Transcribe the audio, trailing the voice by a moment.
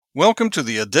Welcome to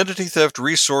the Identity Theft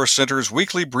Resource Center's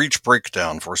weekly breach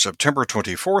breakdown for September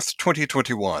 24th,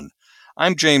 2021.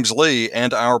 I'm James Lee,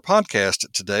 and our podcast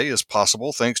today is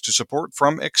possible thanks to support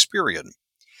from Experian.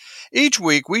 Each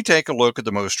week, we take a look at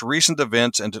the most recent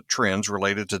events and trends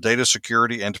related to data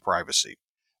security and privacy.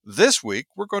 This week,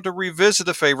 we're going to revisit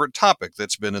a favorite topic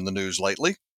that's been in the news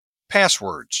lately: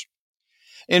 passwords.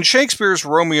 In Shakespeare's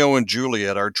Romeo and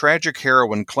Juliet, our tragic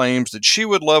heroine claims that she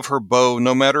would love her beau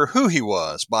no matter who he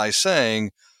was by saying,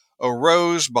 "A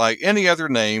rose by any other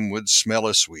name would smell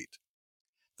as sweet."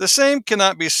 The same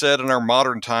cannot be said in our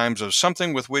modern times of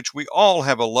something with which we all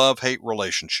have a love-hate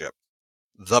relationship: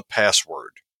 the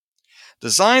password.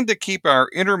 Designed to keep our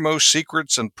innermost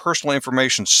secrets and personal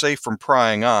information safe from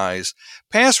prying eyes,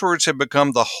 passwords have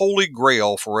become the holy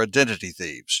grail for identity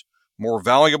thieves. More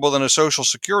valuable than a social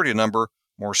security number,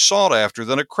 more sought after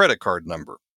than a credit card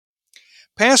number.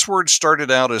 Passwords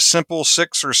started out as simple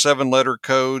 6 or 7 letter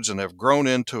codes and have grown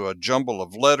into a jumble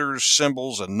of letters,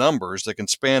 symbols, and numbers that can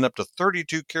span up to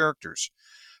 32 characters.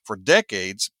 For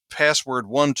decades, password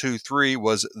 123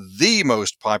 was the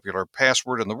most popular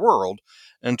password in the world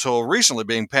until recently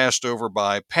being passed over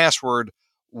by password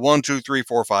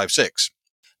 123456.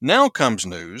 Now comes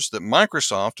news that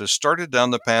Microsoft has started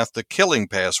down the path to killing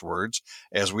passwords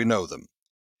as we know them.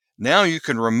 Now you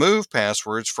can remove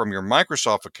passwords from your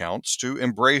Microsoft accounts to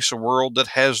embrace a world that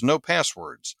has no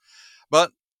passwords.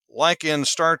 But, like in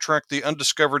Star Trek: The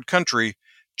Undiscovered Country,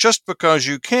 just because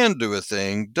you can do a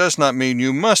thing does not mean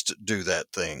you must do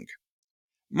that thing.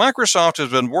 Microsoft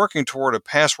has been working toward a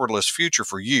passwordless future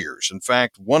for years. In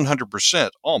fact,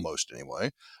 100%, almost anyway,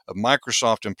 of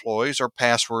Microsoft employees are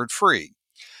password-free.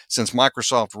 Since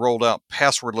Microsoft rolled out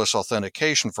passwordless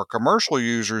authentication for commercial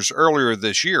users earlier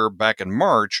this year, back in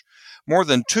March, more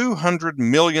than 200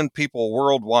 million people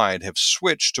worldwide have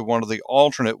switched to one of the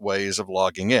alternate ways of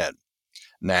logging in.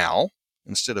 Now,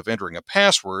 instead of entering a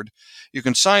password, you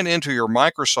can sign into your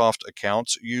Microsoft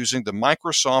accounts using the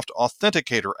Microsoft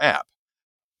Authenticator app,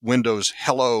 Windows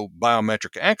Hello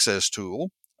Biometric Access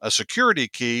tool, a security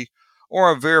key,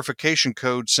 or a verification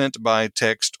code sent by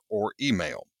text or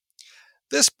email.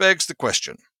 This begs the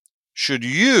question: should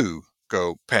you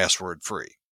go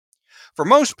password-free? For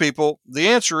most people, the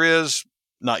answer is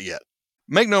not yet.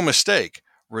 Make no mistake,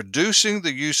 reducing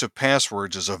the use of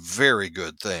passwords is a very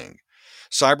good thing.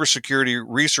 Cybersecurity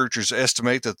researchers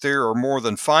estimate that there are more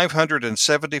than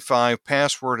 575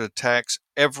 password attacks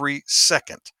every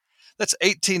second. That's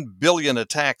 18 billion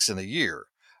attacks in a year.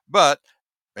 But,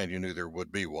 and you knew there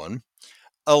would be one,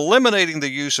 eliminating the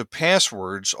use of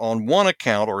passwords on one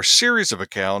account or series of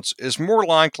accounts is more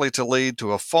likely to lead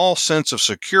to a false sense of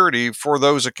security for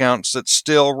those accounts that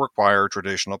still require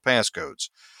traditional passcodes.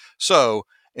 So,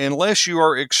 unless you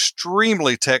are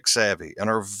extremely tech savvy and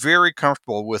are very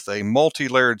comfortable with a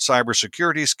multi-layered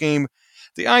cybersecurity scheme,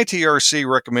 the ITRC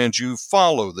recommends you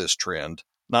follow this trend,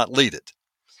 not lead it.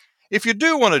 If you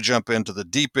do want to jump into the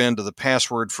deep end of the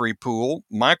password-free pool,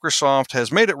 Microsoft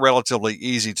has made it relatively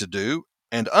easy to do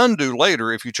and undo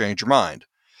later if you change your mind.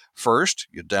 First,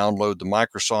 you download the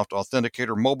Microsoft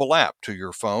Authenticator mobile app to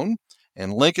your phone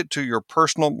and link it to your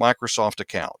personal Microsoft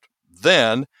account.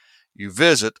 Then, you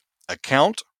visit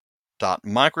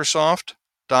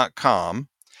account.microsoft.com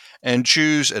and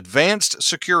choose Advanced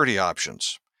Security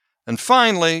Options. And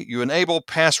finally, you enable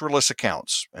passwordless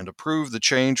accounts and approve the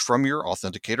change from your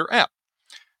Authenticator app.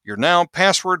 You're now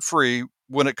password-free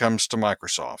when it comes to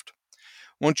Microsoft.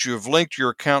 Once you have linked your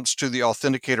accounts to the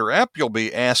Authenticator app, you'll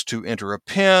be asked to enter a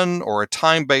PIN or a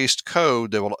time-based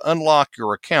code that will unlock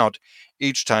your account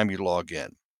each time you log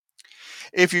in.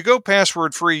 If you go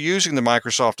password-free using the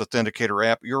Microsoft Authenticator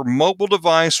app, your mobile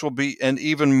device will be an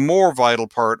even more vital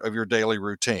part of your daily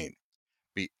routine.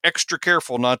 Be extra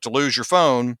careful not to lose your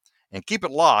phone, and keep it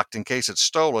locked in case it's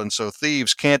stolen so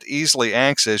thieves can't easily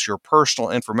access your personal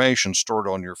information stored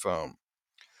on your phone.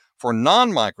 For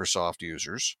non-Microsoft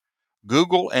users,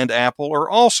 Google and Apple are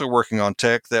also working on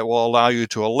tech that will allow you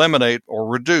to eliminate or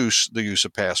reduce the use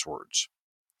of passwords.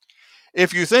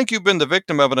 If you think you've been the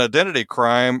victim of an identity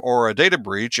crime or a data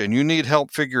breach and you need help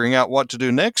figuring out what to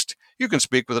do next, you can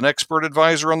speak with an expert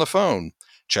advisor on the phone,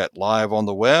 chat live on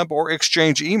the web, or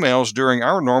exchange emails during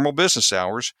our normal business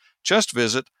hours. Just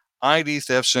visit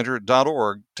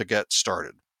idtheftcenter.org to get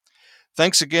started.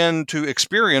 Thanks again to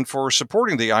Experian for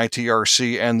supporting the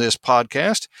ITRC and this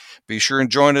podcast. Be sure and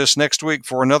join us next week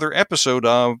for another episode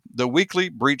of the Weekly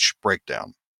Breach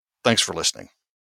Breakdown. Thanks for listening.